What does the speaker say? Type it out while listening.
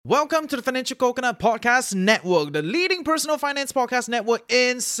Welcome to the Financial Coconut Podcast Network, the leading personal finance podcast network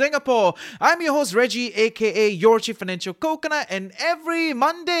in Singapore. I'm your host, Reggie, aka Your Chief Financial Coconut, and every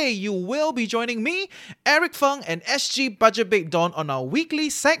Monday you will be joining me, Eric Fung, and SG Budget Babe Dawn on our weekly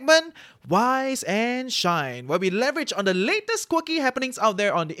segment, Wise and Shine, where we leverage on the latest quirky happenings out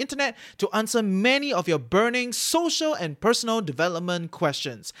there on the internet to answer many of your burning social and personal development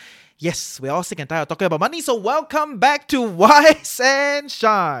questions. Yes, we're all sick and tired of talking about money, so welcome back to Wise and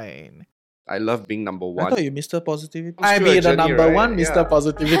Shine. I love being number one. I thought you Mr. Positivity. I be the journey, number right? one Mr. Yeah.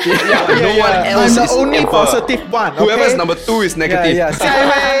 Positivity. No one else I'm is the only ever. positive one. Okay? Whoever's number two is negative. Yeah.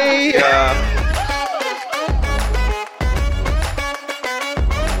 Skyway. Yeah.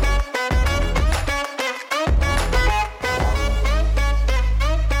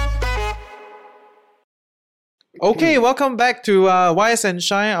 Okay, welcome back to Wise and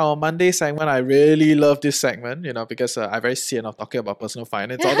Shine, our Monday segment. I really love this segment, because I'm very sian of talking about personal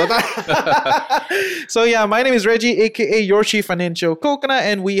finance all the time. So yeah, my name is Reggie, aka Your Chief Financial Coconut,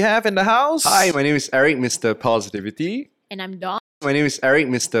 and we have in the house... Hi, my name is Eric, Mr. Positivity. And I'm Dawn. My name is Eric,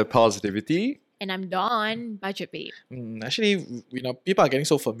 Mr. Positivity. And I'm Dawn, Budget Babe. Actually, people are getting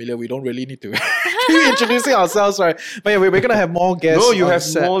so familiar, we don't really need to keep introducing ourselves, right? But yeah, we're going to have more guests. No, you on have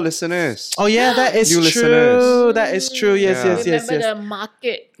set. more listeners. Oh yeah, that is New true. listeners. That is true. Yes, Yeah. yes. Remember the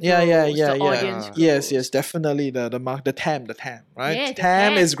market Yeah, grows, the audience grows. Yes, definitely the TAM, right? Yeah, the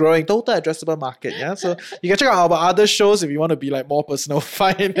TAM TAM. is growing, total addressable market. Yeah, so you can check out our other shows if you want to be like more personal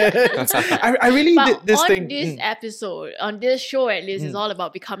finance. I really But did this on thing. this episode, on this show at least, it's all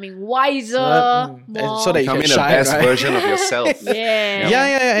about becoming wiser, And more... so that you Becoming can the shine, best right? version of yourself. yeah.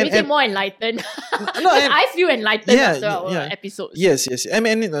 Yeah. Make it more enlightened. and- I feel enlightened Yeah, after our yeah. episodes. Yes. I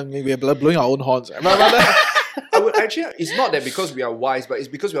mean, we're blowing our own horns. Right? I would actually, it's not that because we are wise, but it's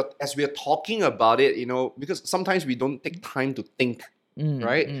because as we are talking about it, because sometimes we don't take time to think,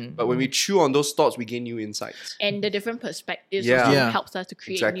 right? But when we chew on those thoughts, we gain new insights. And the different perspectives Yeah. also Yeah. helps us to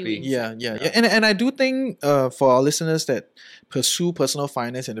create Exactly. new insights. Yeah. And I do think for our listeners that pursue personal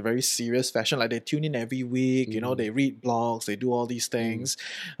finance in a very serious fashion, like they tune in every week, they read blogs, they do all these things.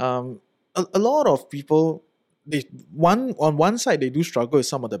 A lot of people, on one side they do struggle with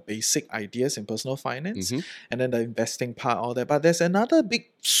some of the basic ideas in personal finance and then the investing part, all that. But there's another big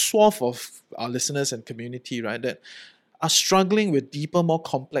swath of our listeners and community, right, that are struggling with deeper, more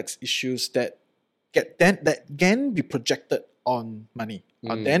complex issues that can be projected on money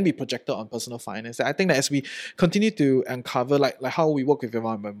or then be projected on personal finance. I think that as we continue to uncover like how we work with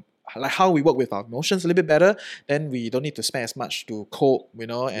our emotions a little bit better, then we don't need to spend as much to cope,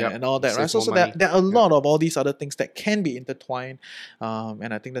 and all that, Save right? So more money. there are a lot of all these other things that can be intertwined,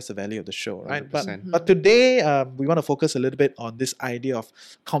 and I think that's the value of the show, right? 100%. But today we want to focus a little bit on this idea of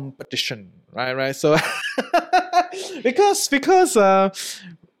competition, right? So because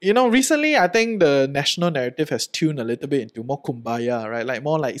recently I think the national narrative has tuned a little bit into more kumbaya, right? Like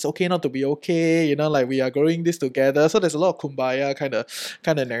more like it's okay not to be okay, like we are growing this together. So there's a lot of kumbaya kind of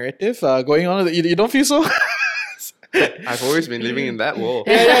narrative going on. You don't feel so? I've always been living in that world.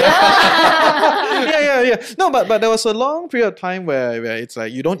 Yeah. No, but there was a long period of time where it's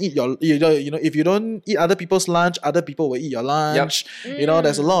like you don't eat if you don't eat other people's lunch, other people will eat your lunch.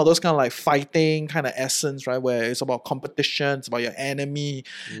 There's a lot of those kind of like fighting kind of essence, right? Where it's about competition, it's about your enemy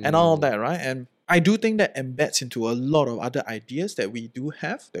and all that, right? And I do think that embeds into a lot of other ideas that we do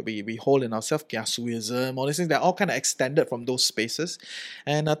have, that we hold in ourselves, kiasuism, all these things, they're all kind of extended from those spaces.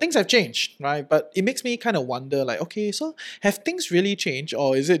 And things have changed, right? But it makes me kind of wonder, like, okay, so have things really changed,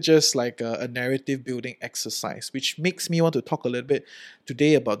 or is it just like a narrative building exercise? Which makes me want to talk a little bit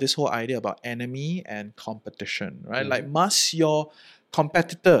today about this whole idea about enemy and competition, right? Like, must your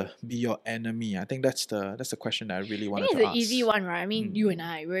competitor be your enemy? I think that's the question that I really I wanted think to it's ask. an easy one, right? I mean, you and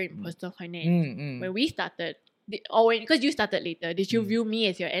I, we're in personal finance. When we started, because you started later, did you view me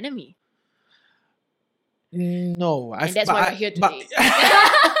as your enemy? No, And that's why we're here today.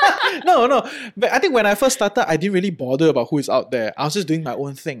 No. But I think when I first started, I didn't really bother about who is out there. I was just doing my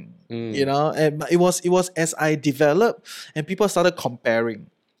own thing, And it was as I developed and people started comparing.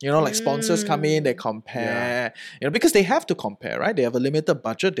 Like sponsors come in, they compare, because they have to compare, right? They have a limited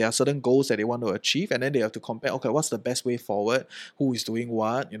budget. There are certain goals that they want to achieve, and then they have to compare, okay, what's the best way forward? Who is doing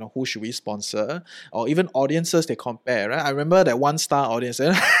what? Who should we sponsor? Or even audiences, they compare, right? I remember that 1-star audience.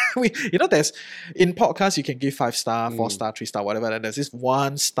 There's, in podcasts, you can give 5-star, 4-star, 3-star, whatever. Then there's this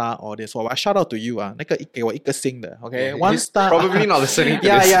 1-star audience. Well, I shout out to you, 那个给我一个星的, okay? 1-star. Probably not listening to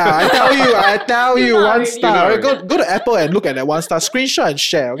this. Yeah, I tell you, You know 1-star. already. Go to Apple and look at that 1-star, screenshot and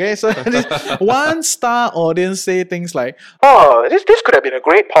share. Okay, so this 1-star audience say things like, "Oh, this could have been a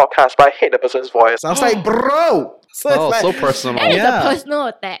great podcast, but I hate the person's voice." I was like, "Bro, So it's like, so personal. And it's Yeah. a personal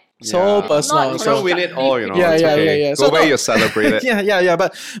attack. so Yeah. personal. Not So So win it all, you know. Yeah, it's yeah, okay. yeah, yeah. Go So where no- you celebrate it. yeah.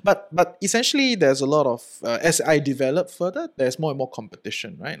 But essentially, there's a lot of as I develop further, there's more and more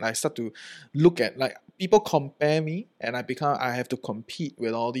competition, right? Like I start to look at like people compare me, and I have to compete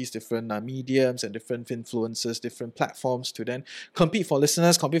with all these different mediums and different influencers, different platforms to then compete for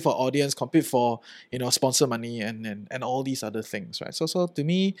listeners, compete for audience, compete for sponsor money and all these other things, right? So to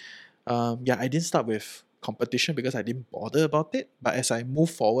me, I didn't start with competition because I didn't bother about it. But as I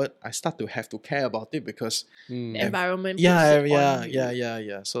move forward, I start to have to care about it because Mm. The environment. yeah, puts it on you.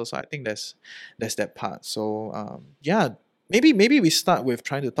 yeah. So I think there's that part. So maybe we start with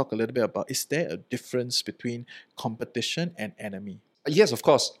trying to talk a little bit about, is there a difference between competition and enemy? Yes, of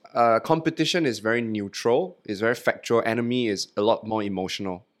course. Competition is very neutral. It's very factual. Enemy is a lot more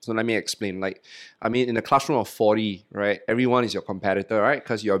emotional. So let me explain. Like, I mean, in a classroom of 40, right? Everyone is your competitor, right?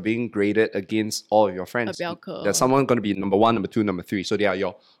 Because you're being graded against all of your friends. A bell curve. There's someone going to be number 1, number 2, number 3. So they are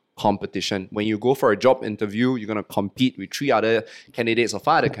your competition. When you go for a job interview, you're going to compete with 3 other candidates or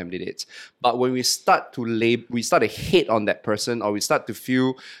 5 other candidates. But when we start to hate on that person, or we start to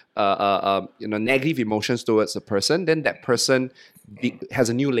feel negative emotions towards a person, then that person has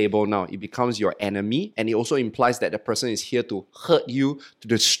a new label now. It becomes your enemy, and it also implies that the person is here to hurt you, to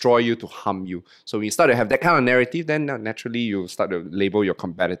destroy you, to harm you. So when you start to have that kind of narrative, then naturally you start to label your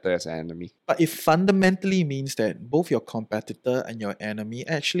competitor as an enemy. But it fundamentally means that both your competitor and your enemy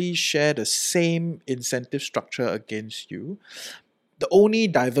actually share the same incentive structure against you. The only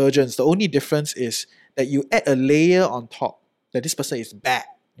divergence, the only difference is that you add a layer on top that this person is bad.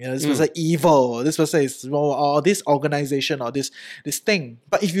 This person is evil, this person is wrong, or this organization or this thing.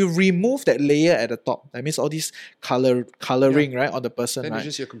 But if you remove that layer at the top, that means all this coloring right on the person, Then right? it's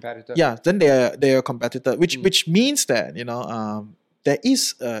just your competitor. Yeah, then they're a competitor, which means that there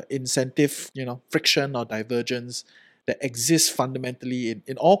is incentive, friction or divergence that exists fundamentally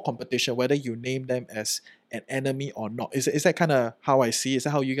in all competition, whether you name them as an enemy or not. Is that kind of how I see it? Is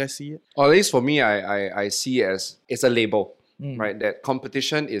that how you guys see it? Or at least for me, I see it as it's a label. Right, that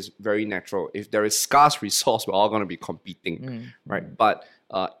competition is very natural. If there is scarce resource, we're all going to be competing, right? But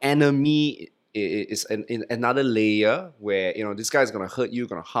enemy is another layer where this guy is going to hurt you,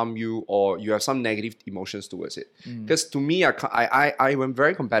 going to harm you, or you have some negative emotions towards it. Because to me, I am a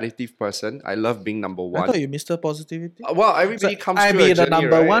very competitive person. I love being number I one. thought you Mr. Positivity. Well, everybody comes I through be a the journey,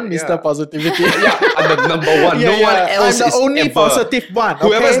 number right? one Mr. Yeah. Positivity. Yeah, I'm the number one. No one else I'm the is only ever. positive one.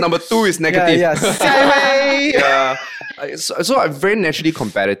 Whoever okay? is number 2 is negative. Yeah. So I'm very naturally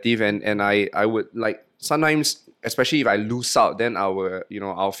competitive, and I would like sometimes, especially if I lose out, then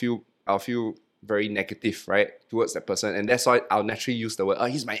I'll feel very negative, right, towards that person, and that's why I'll naturally use the word,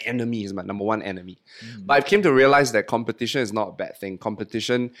 he's my enemy, he's my number one enemy. But I've came to realize that competition is not a bad thing.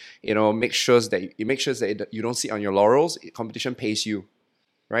 Competition, makes sure that you don't sit on your laurels. Competition pays you.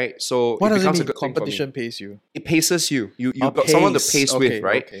 Right, so What it does it becomes mean? a good thing for me. Competition pays you. It paces you. You Oh, got someone to pace. pace Okay, with,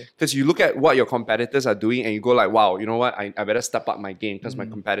 right? okay. Because you look at what your competitors are doing and you go like, wow, you know what? I better step up my game because my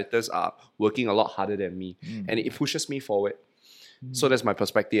competitors are working a lot harder than me. And it pushes me forward. So that's my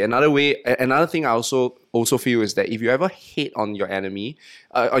perspective. Another thing I also feel is that if you ever hate on your enemy,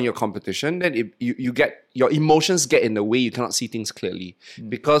 on your competition, then you get your emotions get in the way. You cannot see things clearly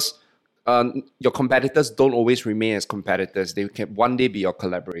because your competitors don't always remain as competitors. They can one day be your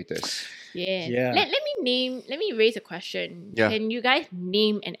collaborators. Yeah. Let me raise a question. Yeah. Can you guys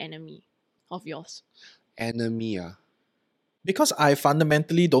name an enemy of yours? Enemy, Because I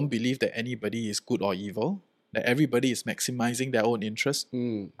fundamentally don't believe that anybody is good or evil, that everybody is maximizing their own interest.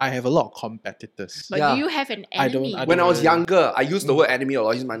 I have a lot of competitors. But Yeah. do you have an I don't- enemy? I When I was really- younger, I used the word enemy a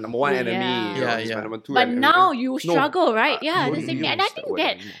lot. He's my number one enemy. Yeah. He's my number 2 But enemy. now you No, struggle, right? Yeah, don't the same use thing. And I that think word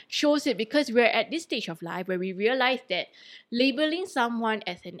that anymore. shows it because we're at this stage of life where we realize that labeling someone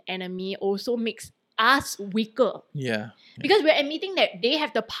as an enemy also makes us weaker. Yeah. Because we're admitting that they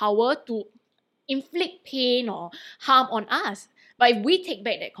have the power to inflict pain or harm on us. But if we take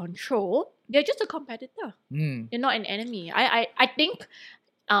back that control, they're just a competitor. They're not an enemy. I think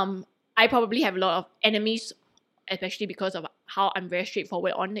I probably have a lot of enemies, especially because of how I'm very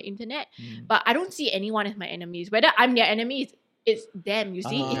straightforward on the internet. But I don't see anyone as my enemies. Whether I'm their enemy, it's them, you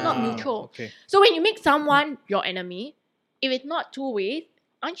see? It's not mutual. Okay. So when you make someone your enemy, if it's not two ways,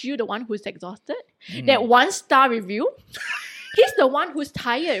 aren't you the one who's exhausted? That 1-star review, he's the one who's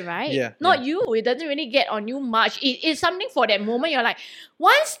tired, right? Yeah, Not yeah. you. It doesn't really get on you much. It's something for that moment. You're like,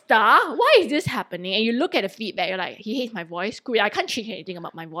 1 star? Why is this happening? And you look at the feedback, you're like, he hates my voice. Screw it. I can't change anything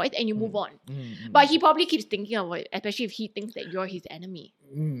about my voice. And you move on. But he probably keeps thinking of it, especially if he thinks that you're his enemy.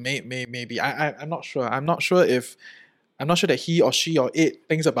 Maybe. I'm not sure. I'm not sure if I'm not sure that he or she or it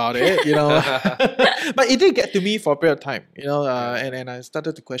thinks about it, you know. But it did get to me for a period of time, you know, and I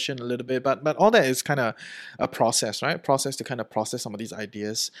started to question a little bit. But all that is kind of a process, right? Process to kind of process some of these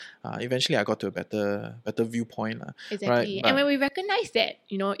ideas. Eventually, I got to a better viewpoint. Exactly. Right? And when we recognize that,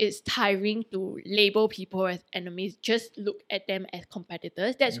 you know, it's tiring to label people as enemies, just look at them as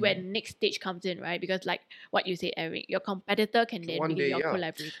competitors. That's where the next stage comes in, right? Because like what you said, Eric, your competitor can then One be day, your yeah.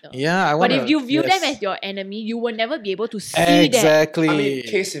 collaborator. Yeah, But if you view them as your enemy, you will never be able to see that. exactly. I mean,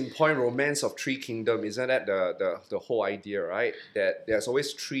 case in point, Romance of Three Kingdoms, isn't that the whole idea, right? That there's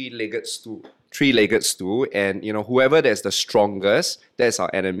always three-legged stool, and you know, whoever that's the strongest, that's our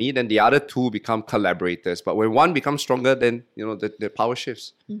enemy. Then the other two become collaborators. But when one becomes stronger, then you know the power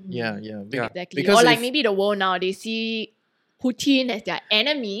shifts. Yeah. Exactly. Because Or like maybe the world now, they see Putin as their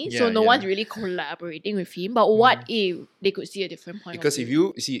enemy, so no one's really collaborating with him. But what if they could see a different point Because of if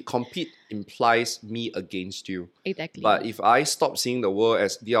view? you see, compete implies me against you. Exactly. But if I stop seeing the world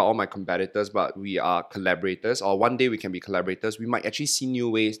as they are all my competitors, but we are collaborators, or one day we can be collaborators, we might actually see new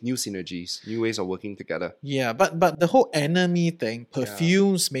ways, new synergies, new ways of working together. Yeah, but the whole enemy thing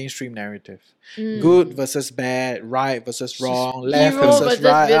perfumes mainstream narrative. Good versus bad, right versus wrong, left Hero versus versus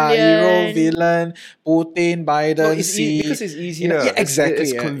right, hero, villain. villain, Putin, Biden, No, it's Xi. because it's You easier. know, yeah, exactly.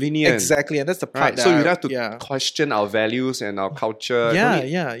 It's convenient. Exactly, and that's the part Right. that So you I- don't have to question our values and our culture.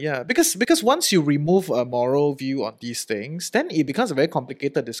 Yeah. Because once you remove a moral view on these things, then it becomes a very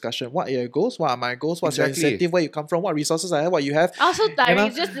complicated discussion. What are your goals? What are my goals? What's your Exactly. incentive? Where you come from? What resources I have? What you have? Also tiring, know?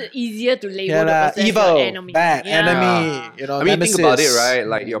 it's just easier to label Yeah, the person as evil, your enemy. bad, Yeah. enemy. You know, I mean, nemesis. think about it, right?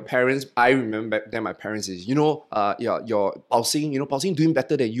 Like your parents, I remember back then my parents is, your Bao Xing, Bao Xing doing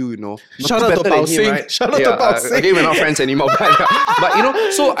better than you, Not Shout too out to better than Bao him, Xing. right? Shout out to Bao Xing. Okay, we're not friends anymore.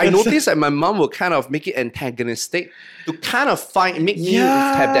 But so I noticed that my mom will kind of make it antagonistic to kind of make me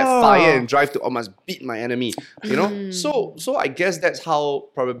have that fire and drive to, must beat my enemy, So I guess that's how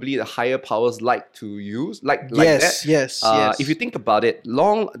probably the higher powers like to use, like that. Yes. If you think about it,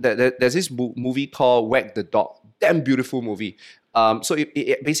 there's this movie called Wag the Dog. Damn beautiful movie. So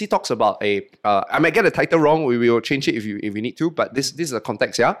it basically talks about I might get the title wrong. We will change it if we need to. But this is the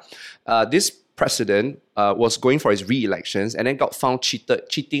context. Yeah, this president was going for his re-elections and then got found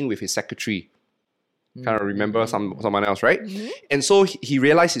cheating with his secretary. Kind of remember someone else, right? And so he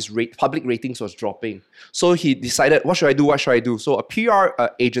realized his public ratings was dropping. So he decided, what should I do? So a PR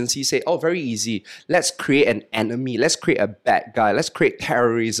agency said, very easy. Let's create an enemy. Let's create a bad guy. Let's create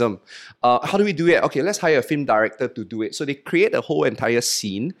terrorism. How do we do it? Okay, let's hire a film director to do it. So they create a whole entire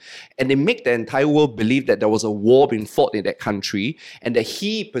scene and they make the entire world believe that there was a war being fought in that country and that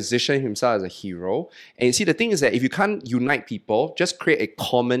he positioned himself as a hero. And you see, the thing is that if you can't unite people, just create a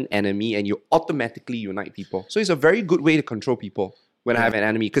common enemy and you automatically unite people. So it's a very good way to control people when I have an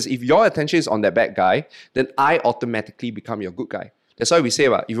enemy. Because if your attention is on that bad guy, then I automatically become your good guy. That's why we say,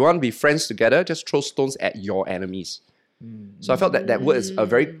 if you want to be friends together, just throw stones at your enemies. So I felt that word is a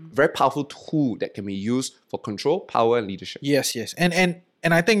very, very powerful tool that can be used for control, power, and leadership. Yes.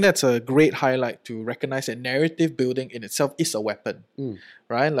 And I think that's a great highlight to recognize that narrative building in itself is a weapon,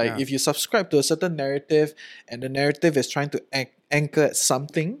 right? Like if you subscribe to a certain narrative and the narrative is trying to anchor at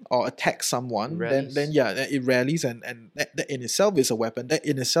something or attack someone, then it rallies and that in itself is a weapon. That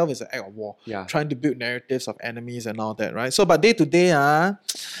in itself is an act of war. Yeah. Trying to build narratives of enemies and all that, right? So, but day to day,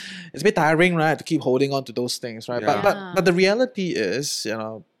 it's a bit tiring, right? To keep holding on to those things, right? Yeah. But the reality is,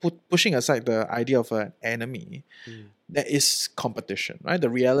 pushing aside the idea of an enemy. There is competition, right? The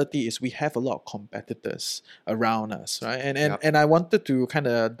reality is we have a lot of competitors around us, right? And I wanted to kind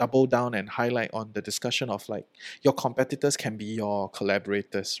of double down and highlight on the discussion of like your competitors can be your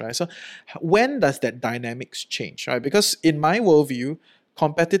collaborators, right? So when does that dynamics change, right? Because in my worldview,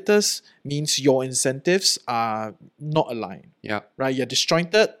 competitors means your incentives are not aligned, right? You're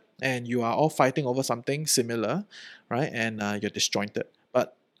disjointed and you are all fighting over something similar, right? And you're disjointed.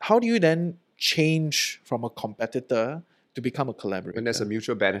 But how do you then change from a competitor to become a collaborator? When there's a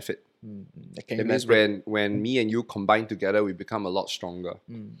mutual benefit. That means when me and you combine together, we become a lot stronger.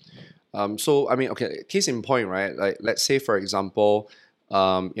 So, I mean, okay, case in point, right? Like, let's say, for example,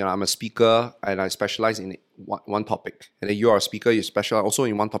 I'm a speaker and I specialize in one topic. And then you are a speaker, you specialize also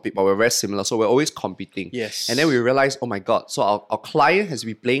in one topic, but we're very similar. So we're always competing. Yes. And then we realize, oh my God, so our client has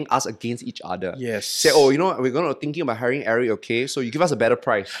been playing us against each other. Yes. Say, we're thinking about hiring Eric, okay? So you give us a better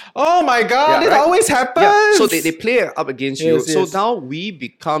price. Oh my God, it always happens. Yeah. So they play it up against you. Yes. So now we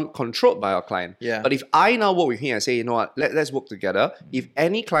become controlled by our client. Yeah. But if I now work with him and say, you know what, let's work together. If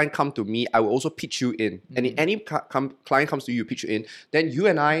any client come to me, I will also pitch you in. And if any client comes to you, pitch you in, then you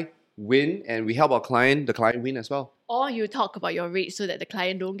and I win and we help our client, the client win as well. Or you talk about your rate so that the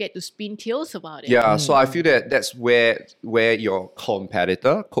client don't get to spin tails about it. Yeah, so I feel that that's where your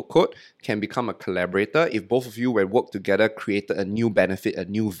competitor, quote, can become a collaborator if both of you, when work together, created a new benefit, a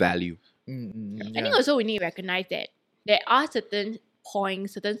new value. I think also we need to recognize that there are certain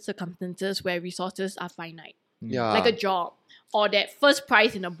points, certain circumstances where resources are finite. Yeah. Like a job or that first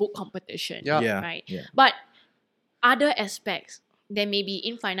prize in a book competition. Yeah. Right? Yeah. But other aspects, there may be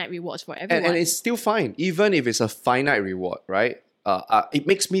infinite rewards for everyone. And it's still fine, even if it's a finite reward, right? It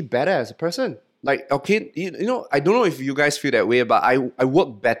makes me better as a person. Like, okay, you know, I don't know if you guys feel that way, but I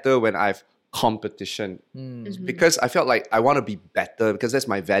work better when I've competition because I felt like I want to be better because that's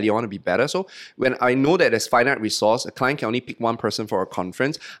my value. I want to be better. So when I know that there's finite resource, a client can only pick one person for a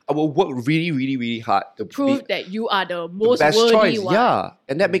conference, I will work really, really, really hard to prove that you are the most best worthy choice. one. Yeah,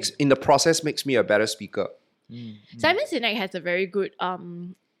 and that makes in the process makes me a better speaker. Simon Sinek has a very good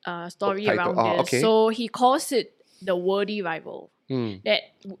story Title. around this. Okay. So he calls it the worthy rival. That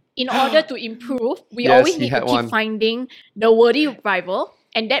in order to improve, we Yes, always he need to had keep one. finding the worthy rival,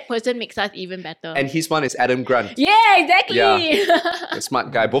 and that person makes us even better. And his one is Adam Grant, yeah, exactly. the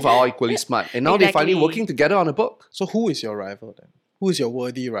smart guy. Both are all equally smart, and now they're finally Exactly. working together on a book. So who is your rival then? Who is your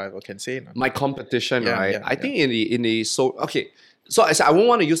worthy rival? Can say no? My competition, Yeah, right? yeah, I think in the so I said I won't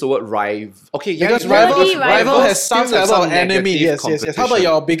want to use the word rival. Okay, yeah, Because it's Worthy rival has some still have level some of enemy. negative Yes. How about competition.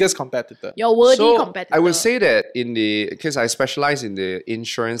 your biggest competitor? Your worthy So competitor. I would say that because I specialize in the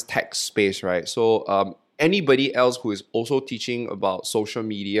insurance tech space, right? So anybody else who is also teaching about social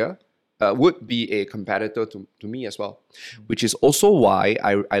media would be a competitor to me as well, which is also why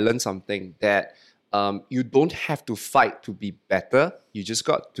I learned something that you don't have to fight to be better. You just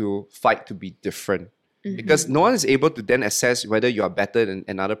got to fight to be different. Because no one is able to then assess whether you are better than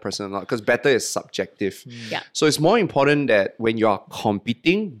another person or not, because better is subjective. Yeah. So it's more important that when you are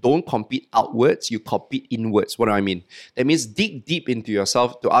competing, don't compete outwards, you compete inwards. What do I mean? That means dig deep into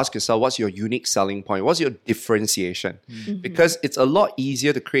yourself to ask yourself, what's your unique selling point? What's your differentiation? Because it's a lot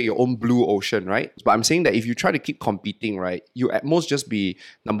easier to create your own blue ocean, right? But I'm saying that if you try to keep competing, right, you at most just be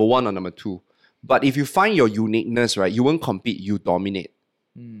number one or number two. But if you find your uniqueness, right, you won't compete, you dominate.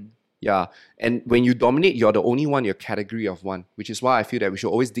 Yeah. And when you dominate, you're the only one in your category of one, which is why I feel that we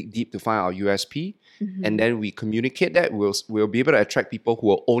should always dig deep to find our USP. And then we communicate that, we'll be able to attract people who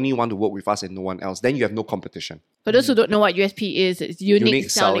will only want to work with us and no one else. Then you have no competition. For those who don't know what USP is, it's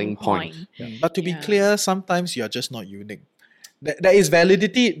unique selling point. But to be clear, sometimes you're just not unique. There is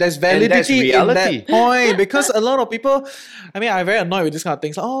validity. There's validity in reality. that point because a lot of people, I mean, I'm very annoyed with this kind of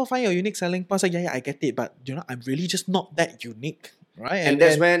things. Oh, find your unique selling point. So yeah, I get it, but I'm really just not that unique, right? And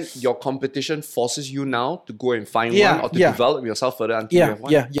that's when your competition forces you now to go and find one or to develop yourself further until you have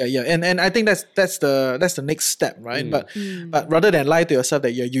one. Yeah. And I think that's the next step, right? But rather than lie to yourself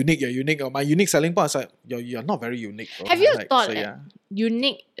that you're unique, or my unique selling point is like you're not very unique. Bro. Have you Like, thought so, that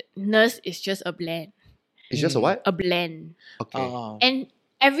uniqueness is just a blend? It's just a what? A blend. Okay. And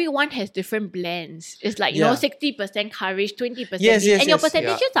everyone has different blends. It's like, 60% courage, 20%. Yes, and your yes.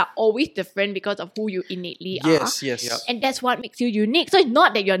 percentages are always different because of who you innately are. Yes. Yep. And that's what makes you unique. So it's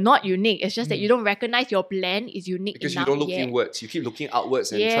not that you're not unique. It's just that you don't recognize your blend is unique Because enough you don't look yet. inwards. You keep looking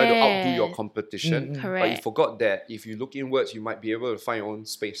outwards and try to outdo your Yes. competition. Correct. But you forgot that if you look inwards, you might be able to find your own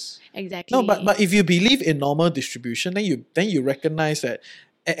space. Exactly. No, but if you believe in normal distribution, then you recognize that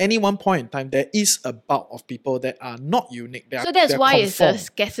at any one point in time there is a bulk of people that are not unique. so that's they're why it's a conformed.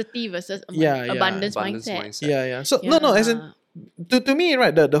 scarcity versus Yeah, abundance Abundance mindset. mindset. Yeah. So no, as in to me,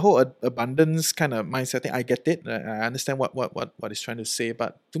 right, the whole abundance kind of mindset thing, I get it. I understand what it's trying to say,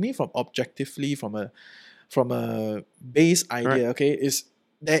 but to me, from a base idea, okay, is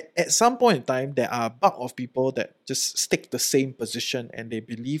that at some point in time there are a bulk of people that just stick the same position and they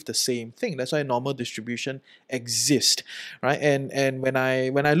believe the same thing. That's why normal distribution exists, right? And when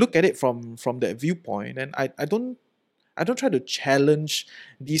I look at it from that viewpoint, and I don't try to challenge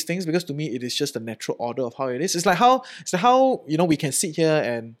these things because to me it is just the natural order of how it is. It's like how we can sit here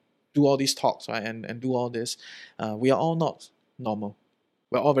and do all these talks, right, and do all this. We are all not normal.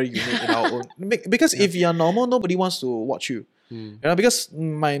 We're all very unique in our own. Because if you're normal, nobody wants to watch you. Because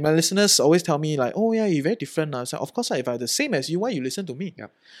my listeners always tell me like, oh yeah, you're very different now. So of course, if I'm the same as you, why you listen to me? Yeah.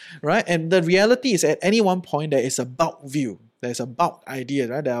 Right? And the reality is at any one point there is a bulk view. There's a bulk idea,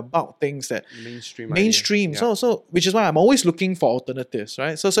 right? There are bulk things that mainstream. idea. So which is why I'm always looking for alternatives,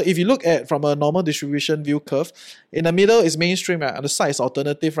 right? So if you look at from a normal distribution view curve, in the middle is mainstream, right? On the side is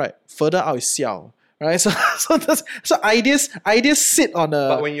alternative, right? Further out is xiao. right? So ideas sit on a.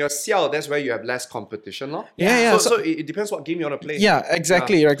 But when you're xiao, that's where you have less competition, no? Yeah. So it depends what game you want to play. Yeah,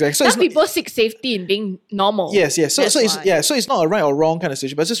 exactly. So Some people seek safety in being normal. Yes. So That's why. so it's not a right or wrong kind of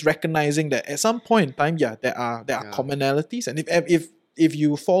situation, but just recognizing that at some point in time, there are commonalities, and if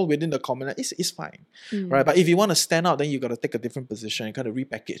you fall within the commonalities, it's fine, right? But if you want to stand out, then you got to take a different position and kind of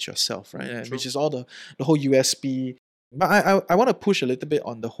repackage yourself, right? And which is all the whole USP. But I want to push a little bit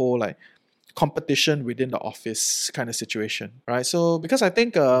on the whole like competition within the office kind of situation, right? So because I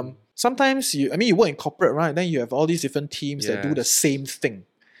think sometimes you work in corporate, right? Then you have all these different teams that do the same thing,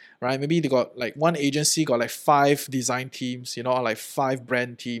 right? Maybe they got like one agency got like 5 design teams, or like 5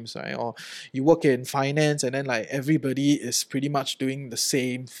 brand teams, right? Or you work in finance and then like everybody is pretty much doing the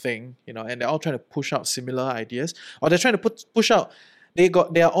same thing, and they're all trying to push out similar ideas, or they're trying to push out. They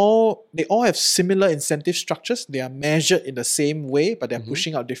all have similar incentive structures. They are measured in the same way, but they're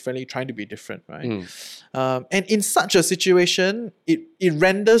pushing out differently, trying to be different, right? And in such a situation, it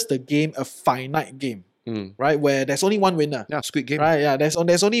renders the game a finite game. Right, where there's only one winner. Yeah, Squid Game. Right, yeah. There's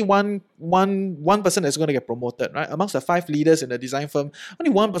only one person that's going to get promoted. Right, amongst the 5 leaders in the design firm,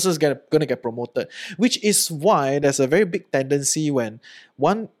 only one person is going to get promoted. Which is why there's a very big tendency when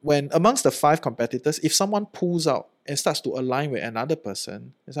amongst the 5 competitors, if someone pulls out and starts to align with another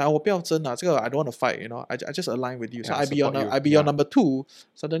person, it's like, 我不要争啊, 这个 I don't want to fight. I just align with you. So I be your number 2.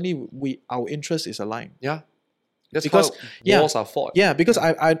 Suddenly our interest is aligned. Yeah. That's because how wars are fought. Yeah, because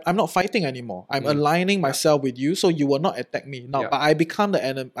I'm not fighting anymore. I'm aligning myself with you, so you will not attack me. Now, but I become the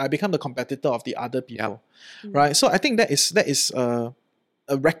enemy. I become the competitor of the other people, right? So I think that is a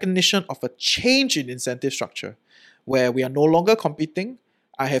recognition of a change in incentive structure, where we are no longer competing.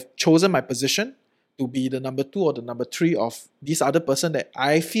 I have chosen my position to be the number 2 or the number 3 of this other person that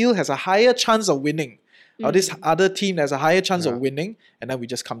I feel has a higher chance of winning, or this other team has a higher chance of winning, and then we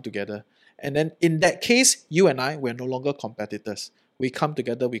just come together. And then in that case, you and I, we're no longer competitors. We come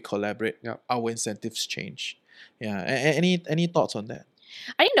together, we collaborate. Our incentives change. Yeah. Any thoughts on that?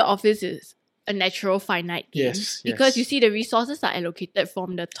 I think the office is a natural finite game. Yes. Because you see the resources are allocated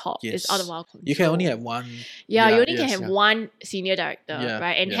from the top. It's out of our control. You can only have one. Yeah, you only can have one senior director,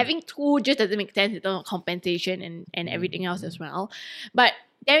 right? And having 2 just doesn't make sense in terms of compensation and everything else as well. But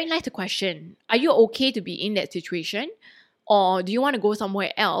therein lies the question. Are you okay to be in that situation? Or do you want to go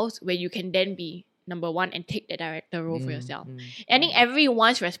somewhere else where you can then be number 1 and take the director role for yourself? I think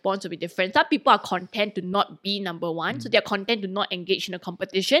everyone's response will be different. Some people are content to not be number 1. So they're content to not engage in a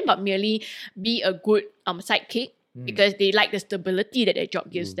competition, but merely be a good sidekick. Because they like the stability that their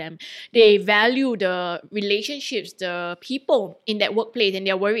job gives them. They value the relationships, the people in that workplace, and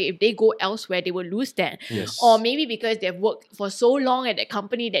they're worried if they go elsewhere, they will lose that. Or maybe because they've worked for so long at that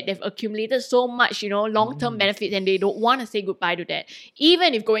company that they've accumulated so much, long-term benefits, and they don't want to say goodbye to that.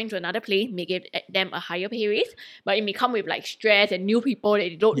 Even if going to another place may give them a higher pay raise, but it may come with like stress and new people that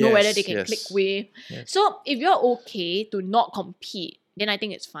they don't know whether they can click with. So if you're okay to not compete, then I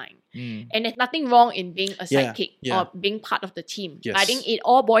think it's fine. And there's nothing wrong in being a sidekick or being part of the team. I think it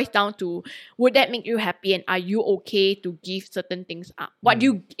all boils down to, would that make you happy, and are you okay to give certain things up? What do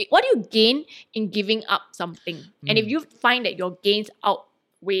you gain in giving up something? And if you find that your gains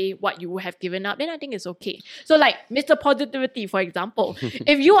outweigh what you have given up, then I think it's okay. So like Mr. Positivity, for example,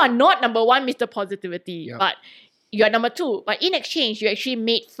 if you are not number 1 Mr. Positivity, but you are number 2, but in exchange you actually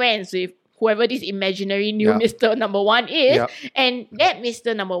made friends with whoever this imaginary new Mr. Number 1 is, and that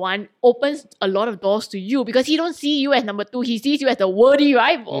Mr. Number 1 opens a lot of doors to you because he don't see you as number 2, he sees you as a worthy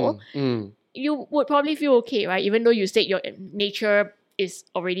rival. You would probably feel okay, right? Even though you said your nature is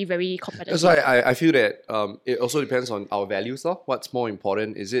already very competitive. That's why I feel that it also depends on our values. What's more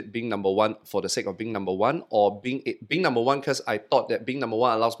important? Is it being number 1 for the sake of being number 1, or being number 1 because I thought that being number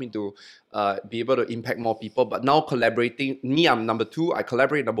 1 allows me to be able to impact more people, but now collaborating, I'm number 2, I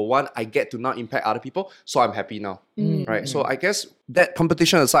collaborate number 1, I get to now impact other people, so I'm happy now, right? So I guess that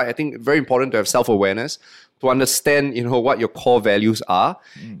competition aside, I think very important to have self-awareness, to understand, what your core values are,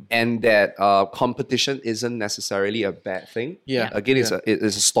 and that competition isn't necessarily a bad thing. Again, it's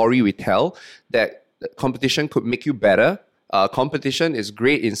a story we tell, that competition could make you better. Competition is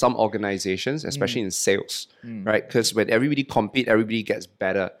great in some organizations, especially in sales, right? Because when everybody compete, everybody gets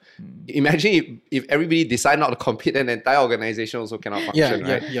better. Imagine if everybody decide not to compete, then the entire organization also cannot function,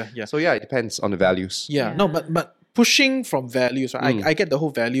 right? Yeah. So it depends on the values. No, but pushing from values, right? I get the whole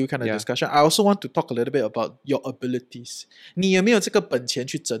value kind of discussion. I also want to talk a little bit about your abilities. 你有没有这个本钱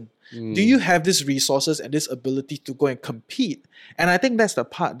去争? Do you have these resources and this ability to go and compete? And I think that's the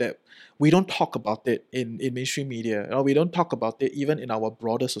part that we don't talk about it in mainstream media. We don't talk about it even in our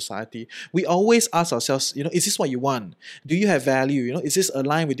broader society. We always ask ourselves, is this what you want? Do you have value? Is this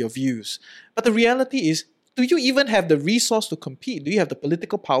aligned with your views? But the reality is, do you even have the resource to compete? Do you have the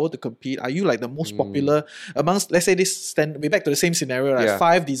political power to compete? Are you like the most popular amongst, let's say we're back to the same scenario, right?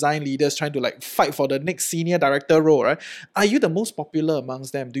 5 design leaders trying to like fight for the next senior director role, right? Are you the most popular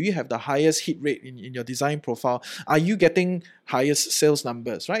amongst them? Do you have the highest hit rate in your design profile? Are you getting highest sales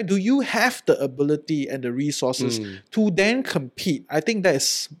numbers, right? Do you have the ability and the resources to then compete? I think that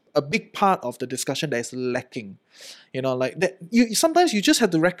is a big part of the discussion that is lacking. Like that. Sometimes you just have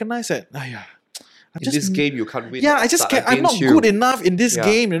to recognize that, in this game, you can't win. Yeah, I just can't. I'm not good enough in this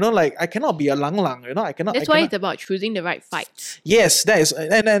game. Like I cannot be a lang lang. I cannot. That's why it's about choosing the right fight. Yes, that is,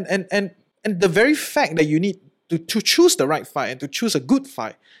 and the very fact that you need to choose the right fight and to choose a good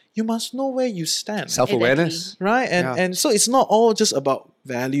fight, you must know where you stand. Self-awareness, right? And so it's not all just about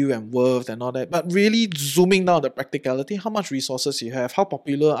value and worth and all that, but really zooming down the practicality. How much resources you have? How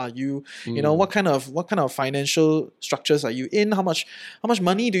popular are you? What kind of financial structures are you in? How much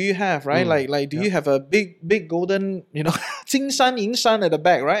money do you have? Right? Like do you have a big golden 金山银山 at the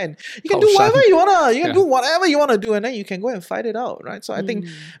back, right? And you can do whatever you wanna. You can do whatever you wanna do, and then you can go and fight it out, right? So I think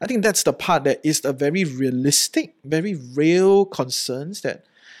that's the part that is a very realistic, very real concerns that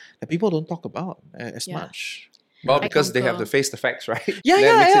people don't talk about as much. Well, because they have to face the facts, right?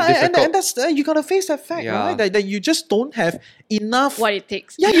 And that's you gotta face that fact, right? That you just don't have enough. What it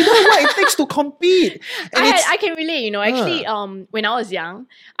takes. Yeah, you don't know what it takes to compete. And I can relate. Actually, when I was young,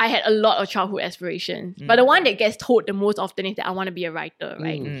 I had a lot of childhood aspirations, but the one that gets told the most often is that I want to be a writer,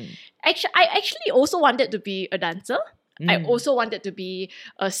 right? Actually, I actually also wanted to be a dancer. I also wanted to be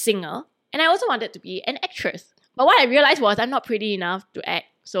a singer, and I also wanted to be an actress. But what I realized was I'm not pretty enough to act.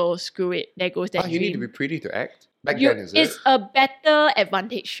 So screw it. There goes that dream. You need to be pretty to act? Back then, is it? It's a better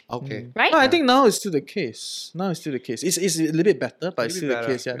advantage. Okay. Right? No, I think now it's still the case. It's a little bit better, but it's still the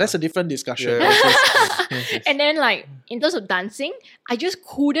case. Yeah. That's a different discussion. Yes. And then in terms of dancing, I just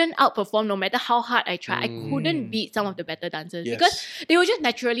couldn't outperform no matter how hard I tried. I couldn't beat some of the better dancers because they were just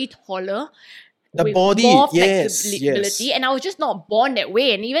naturally taller. The with body, more yes, flexibility, and I was just not born that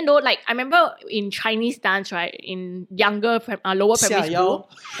way. And even though, I remember in Chinese dance, right, in lower primary school,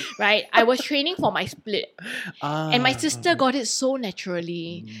 right, I was training for my split, and my sister got it so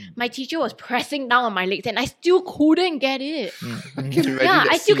naturally. My teacher was pressing down on my legs, and I still couldn't get it.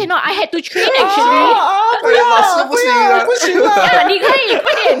 I still cannot. I had to train actually. 你可以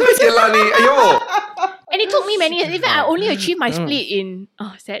快点。And it took me many years. Even I only achieved my split in,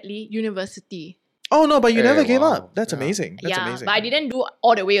 sadly, university. Oh no, but you never gave up. That's amazing. That's amazing. But I didn't do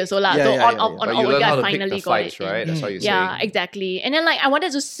all the way also lah. So on but you learn how to finally pick the fights, got it. right? That's how you say. Yeah, exactly. And then I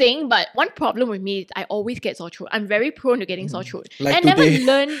wanted to sing, but one problem with me is I always get sore throat. I'm very prone to getting sore throat. Like I never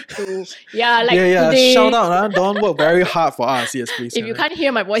learned to today. Shout out, don't work very hard for us. Yes, please. If you can't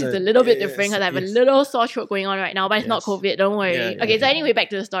hear my voice, it's a little bit different because I have a little sore throat going on right now, but it's not COVID, don't worry. So anyway, back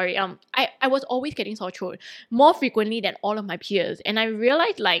to the story. I was always getting sore throat more frequently than all of my peers. And I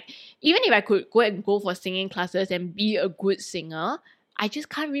realized even if I could go for singing classes and be a good singer, I just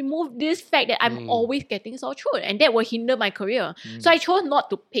can't remove this fact that I'm always getting sore throat, and that will hinder my career. So I chose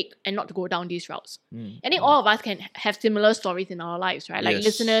not to pick and not to go down these routes. I think all of us can have similar stories in our lives, right? Like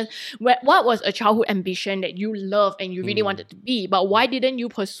listeners, what was a childhood ambition that you loved and you really wanted to be, but why didn't you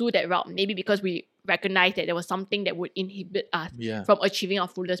pursue that route? Maybe because we recognized that there was something that would inhibit us from achieving our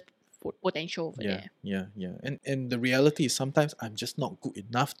fullest potential over there. And the reality is sometimes I'm just not good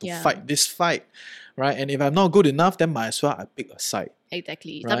enough to fight this fight, right? And if I'm not good enough, then might as well I pick a side.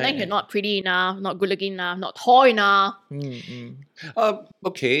 Exactly. Right? Sometimes you're not pretty enough, not good looking enough, not tall enough.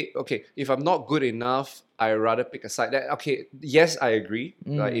 Okay. If I'm not good enough, I rather pick a side. Yes, I agree.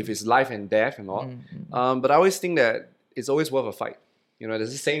 Like if it's life and death and all. But I always think that it's always worth a fight.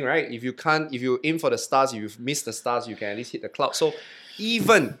 There's this saying, right? If you aim for the stars, if you miss the stars, you can at least hit the clouds. So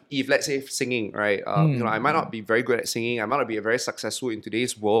even if, let's say, singing, right? I might not be very good at singing. I might not be very successful in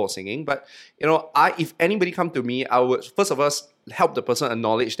today's world of singing. But if anybody come to me, I would first of all help the person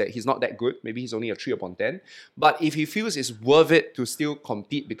acknowledge that he's not that good. Maybe he's only a 3 upon 10. But if he feels it's worth it to still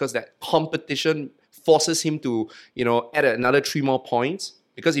compete because that competition forces him to, add another 3 more points.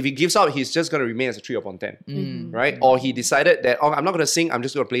 Because if he gives up, he's just going to remain as a 3 upon 10, right? Or he decided that, I'm not going to sing, I'm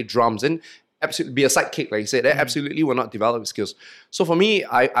just going to play drums and absolutely be a sidekick, like you said. That absolutely will not develop skills. So for me,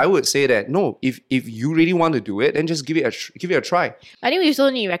 I would say that, no, if you really want to do it, then just give it a try. I think we also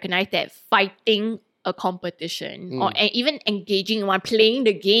need to recognize that fighting a competition or even engaging in one, playing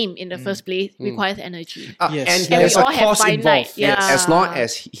the game in the first place requires energy. Yes, And there's we a all have cost finite. involved. Yeah. As long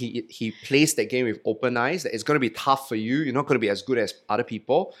as he plays that game with open eyes, that it's going to be tough for you. You're not going to be as good as other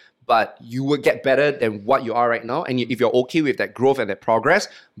people, but you will get better than what you are right now. And if you're okay with that growth and that progress,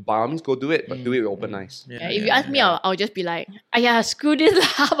 by all means, go do it, but do it with open eyes. Yeah, if you ask me, I'll just be like, screw this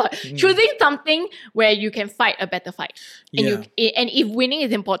lah. But choosing something where you can fight a better fight. And and if winning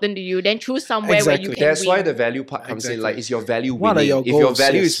is important to you, then choose somewhere where you can That's win. why the value part comes in. Like, is your value What are winning? your If your goals?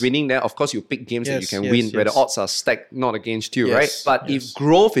 value Yes. is winning, then of course you pick games that you can win, where the yes. odds are stacked not against you, Yes, right? But if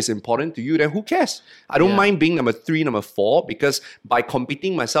growth is important to you, then who cares? I don't mind being number 3, number 4, because by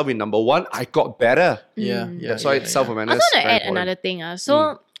competing myself in number 1, I got better. That's why self-awareness. I was going to very add important. another thing.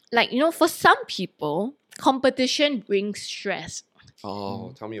 So, like, for some people, competition brings stress.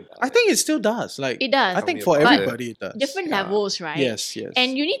 Oh, tell me about I think it still does. Like It does. I think for Tell me about everybody it does. Different levels, right? Yes, yes.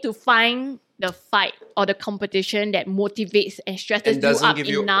 And you need to find the fight or the competition that motivates and stresses And you doesn't up give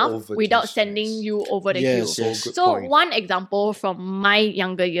you enough overkill without stress. sending you over the Yes, hill. yes. Good So point. one example from my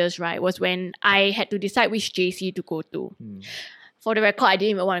younger years, right, was when I had to decide which JC to go to. For the record, I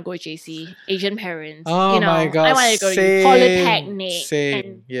didn't even want to go to JC. Asian parents. Oh my God, I wanted to go same, to Polytechnic same,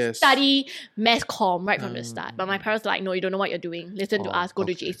 and yes. study mass comm right from the start. But my parents were like, no, you don't know what you're doing. Listen to us, go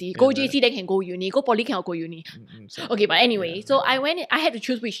to okay. JC. Go JC, then can go uni. Go poly, cannot go uni. Okay, but anyway, so I had to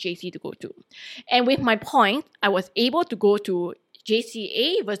choose which JC to go to. And with my point, I was able to go to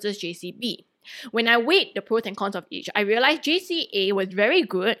JCA versus JCB. When I weighed the pros and cons of each, I realized JCA was very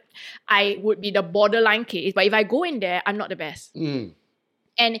good. I would be the borderline case, but if I go in there, I'm not the best.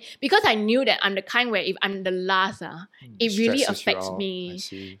 And because I knew that I'm the kind where if I'm the last, it really Stresses you affects out. I me.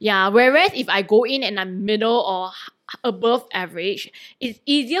 see. Yeah, whereas if I go in and I'm middle or above average, it's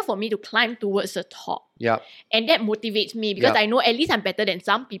easier for me to climb towards the top. Yeah. And that motivates me because Yeah. I know at least I'm better than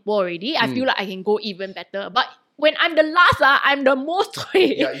some people already. I feel like I can go even better. But when I'm the last, I'm the most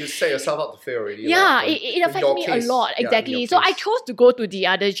Yeah, you set yourself up to fail already. yeah, like, it in affects your me case. a lot. Yeah, in Exactly. your So I case. chose to go to the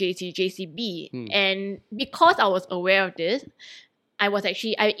other JCB. And because I was aware of this, I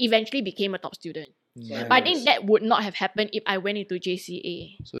eventually became a top student. But I think that would not have happened if I went into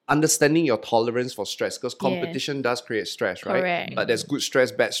JCA. So understanding your tolerance for stress, because competition does create stress, right? Correct. But there's good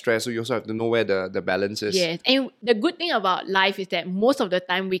stress, bad stress, so you also have to know where the balance is. Yes. And the good thing about life is that most of the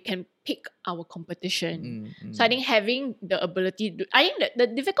time we can pick our competition. So I think having the ability to, I think that the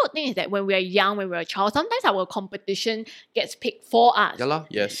difficult thing is that when we are young, when we're a child, sometimes our competition gets picked for us. Yeah lah.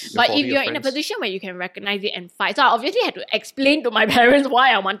 Yes. But Before if your you're in a friends. position where you can recognize it and fight, so I obviously had to explain to my parents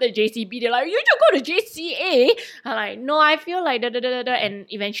why I wanted JCB. They're like, you should go to JCA. I'm like, no, I feel like da. And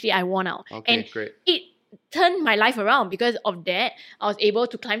eventually I won out. Okay, And great. it turned my life around because of that. I was able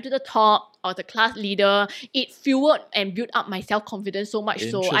to climb to the top. I was a class leader. It fueled and built up my self-confidence so much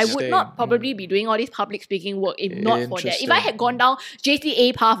so I would not Interesting. probably be doing all this public speaking work if not for that. If I Interesting. had gone down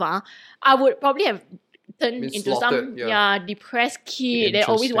JCA path, I would probably have turned Been into slaughtered, some depressed kid. They're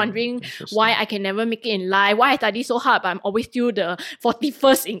always Interesting. wondering Interesting. why I can never make it in life, why I study so hard, but I'm always still the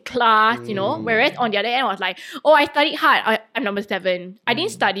 41st in class, you know. Whereas on the other end, I was like, oh, I studied hard. I'm number 7. I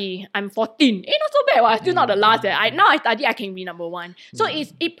didn't study. I'm 14. Not so bad. I'm still not the last. Now I study, I can be number 1. So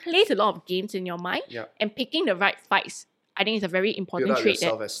it plays a lot of games in your mind. Yeah. And picking the right fights, I think it's a very important Build up trait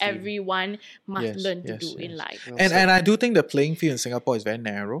your that self-esteem. everyone must Yes, learn to yes, do in yes. life. And I do think the playing field in Singapore is very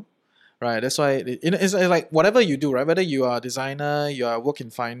narrow. Right, that's why it's like whatever you do, right? Whether you are a designer, you are work in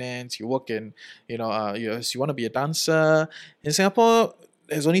finance, you work in, you want to be a dancer. In Singapore,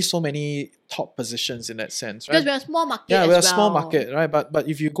 there's only so many top positions in that sense, right? Because we're a small market Yeah, as we're a well. small market, right? But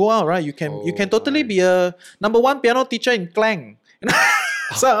if you go out, right, you can totally my. be a number 1 piano teacher in Klang.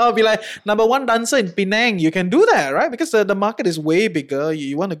 So I'll be like number 1 dancer in Penang. You can do that, right? Because the market is way bigger.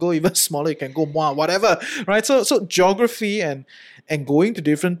 You want to go even smaller, you can go more, whatever, right? So geography and going to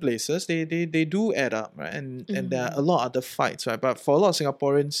different places, they do add up, right? And there are a lot of other fights, right? But for a lot of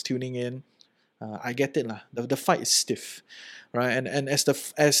Singaporeans tuning in, I get it lah. The fight is stiff, right? And as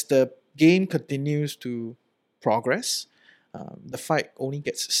the game continues to progress, the fight only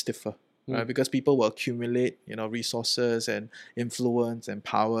gets stiffer. Right, because people will accumulate, resources and influence and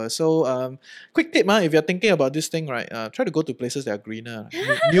power. So, quick tip, if you're thinking about this thing, right, try to go to places that are greener,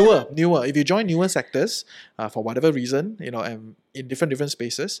 newer. If you join newer sectors, for whatever reason, and in different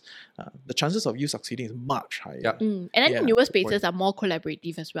spaces, the chances of you succeeding is much higher. Yep. And I think Yeah, newer good spaces point. are more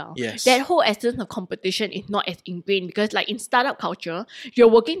collaborative as well. Yes. That whole essence of competition is not as ingrained because like in startup culture, you're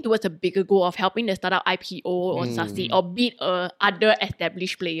working towards a bigger goal of helping the startup IPO or succeed or beat a other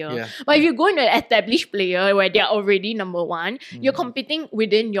established player. Yeah. But if you go into an established player where they're already number 1, you're competing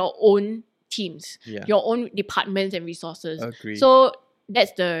within your own teams, Yeah. your own departments and resources. Agreed. So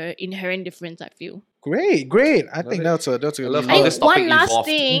that's the inherent difference, I feel. Great. I think that's a I love I how this think topic one last evolved.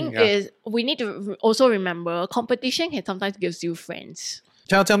 thing Yeah. is we need to also remember competition can sometimes gives you friends.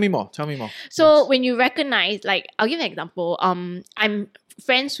 Tell me more. So when you recognize, like, I'll give you an example. I'm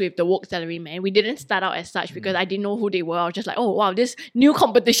friends with the woke salaryman. We didn't start out as such because I didn't know who they were. I was just like, oh wow, this new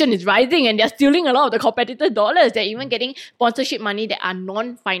competition is rising and they're stealing a lot of the competitors' dollars. They're even getting sponsorship money that are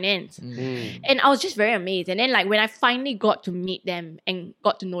non-finance. And I was just very amazed. And then like when I finally got to meet them and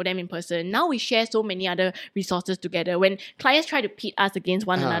got to know them in person, now we share so many other resources together. When clients try to pit us against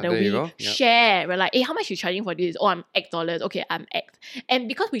one another, there you we go. Yep. share. We're like, hey, how much are you charging for this? Oh, I'm X dollars. Okay, I'm X. And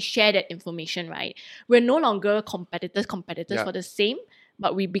because we share that information, right, we're no longer competitors Yeah. for the same,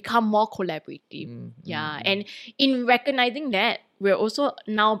 but we become more collaborative. And in recognizing that, we're also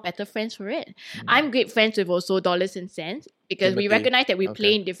now better friends for it. I'm great friends with also Dollars and Cents because we Timothy. recognize that we Okay.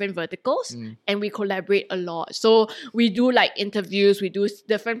 play in different verticals and we collaborate a lot. So we do like interviews, we do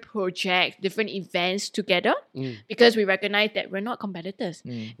different projects, different events together because we recognize that we're not competitors.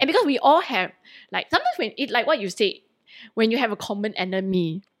 And because we all have, like, sometimes when it, like what you say, when you have a common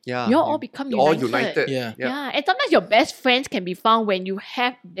enemy, Yeah. you all become all united. united. Yeah. Yeah, and sometimes your best friends can be found when you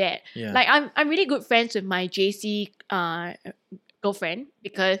have that. Yeah. Like I'm really good friends with my JC girlfriend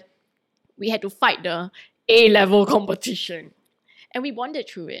because we had to fight the A-level competition, and we bonded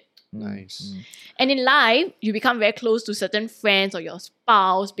through it. Nice. And in life, you become very close to certain friends or your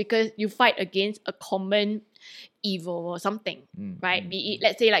spouse because you fight against a common evil or something, right? Be it,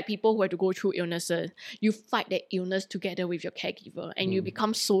 let's say, like people who have to go through illnesses, you fight that illness together with your caregiver and you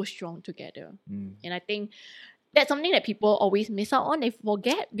become so strong together. And I think that's something that people always miss out on. They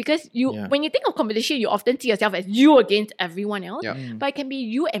forget because when you think of competition, you often see yourself as you against everyone else, Yeah. but it can be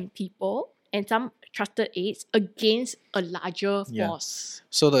you and people and some trusted aides against a larger force.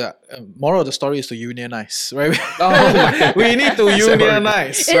 So the moral of the story is to unionize, right? Oh my We need to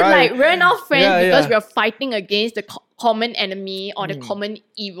unionize, It's right? like we're now friends Yeah, because yeah. we're fighting against the common enemy or the common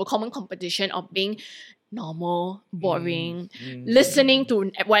evil, common competition of being normal, boring, listening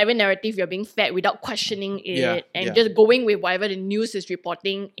to whatever narrative you're being fed without questioning it, Yeah, and yeah. just going with whatever the news is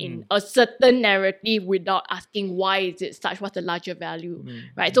reporting in a certain narrative without asking why is it such, what's the larger value,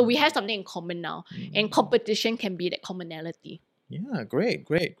 right? So we have something in common now, and competition can be that commonality. Yeah, great.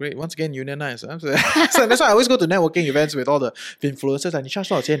 Once again, unionize. So that's why I always go to networking events with all the influencers and you charge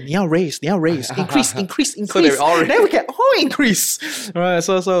多少钱? 你要 raise, increase. So they all then we can all increase. Right,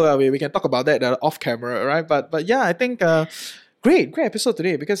 so we can talk about that off camera, right? But yeah, I think great episode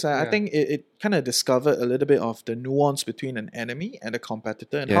today because I think it kind of discovered a little bit of the nuance between an enemy and a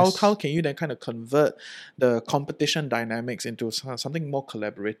competitor and Yes. how can you then kind of convert the competition dynamics into something more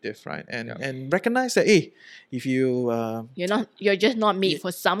collaborative, right? And recognize that, hey, if you You're just not made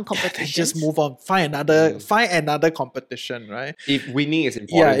for some competition. just move on, find another competition, right? If winning is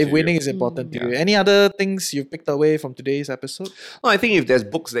important. Yeah, if to winning you. is important to you. Any other things you picked away from today's episode? Well, I think if there's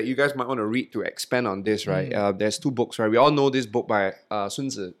books that you guys might want to read to expand on this, right? There's two books, right? We all know this book by Sun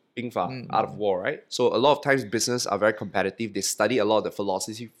Tzu, 兵法, Art of War, right? So a lot of times business are very competitive. They study a lot of the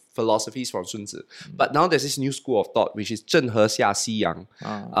philosophies from Sun Tzu. But now there's this new school of thought, which is 正和下西洋,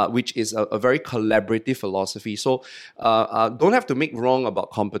 which is a very collaborative philosophy. So don't have to make wrong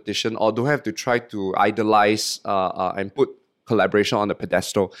about competition or don't have to try to idolize and put collaboration on the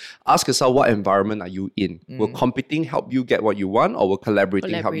pedestal. Ask yourself, what environment are you in? Will competing help you get what you want, or will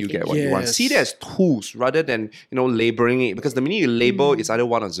collaborating help you get what you want? Yes. See that as tools rather than labeling it, because the minute you label, it's either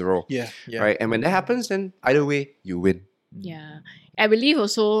 1 or 0. Yeah. Right? And when that happens, then either way, you win. Yeah. I believe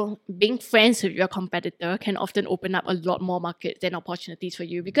also being friends with your competitor can often open up a lot more markets and opportunities for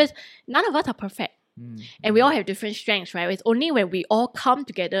you because none of us are perfect. And we all have different strengths, right? It's only when we all come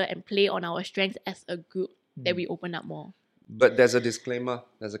together and play on our strengths as a group that we open up more. But there's a disclaimer,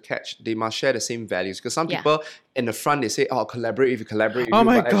 there's a catch. They must share the same values. Because some people in the front, they say, oh, collaborate if you collaborate with Oh you,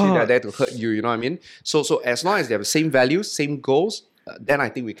 my but actually they're God. there to hurt you, you know what I mean? So as long as they have the same values, same goals, then I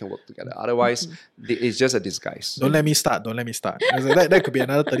think we can work together. Otherwise, it's just a disguise. Don't let me start. That could be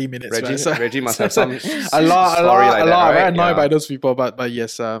another 30 minutes. Reggie, right? So- Reggie must have some a lot. like that, I'm very right? annoyed Yeah. by those people. But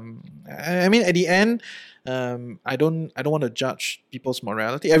yes, I mean, at the end, I don't want to judge people's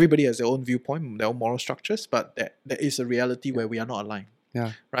morality. Everybody has their own viewpoint, their own moral structures, but there is a reality where we are not aligned.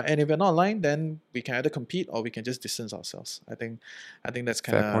 Yeah. Right. And if we're not aligned, then we can either compete or we can just distance ourselves. I think that's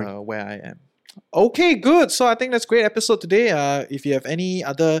kind Fair of where I am. Okay, good. So I think that's a great episode today. If you have any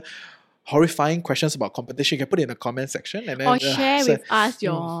other horrifying questions about competition, you can put it in the comment section and then Or share with us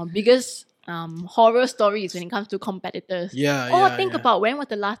your biggest horror stories when it comes to competitors. Or think about when was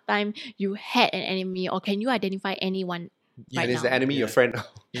the last time you had an enemy, or can you identify anyone right And is now? the enemy your friend?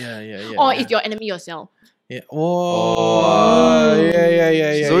 Yeah. Or is your enemy yourself? Yeah. Oh.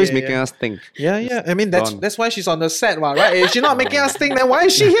 Yeah. She's always making us think. Yeah. I mean, that's Gone. that's why she's on the set, right? If she's not making us think, then why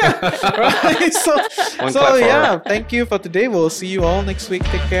is she here? Right? So One clap for yeah. her. Thank you for today. We'll see you all next week.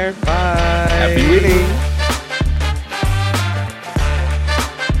 Take care. Bye. Happy reading.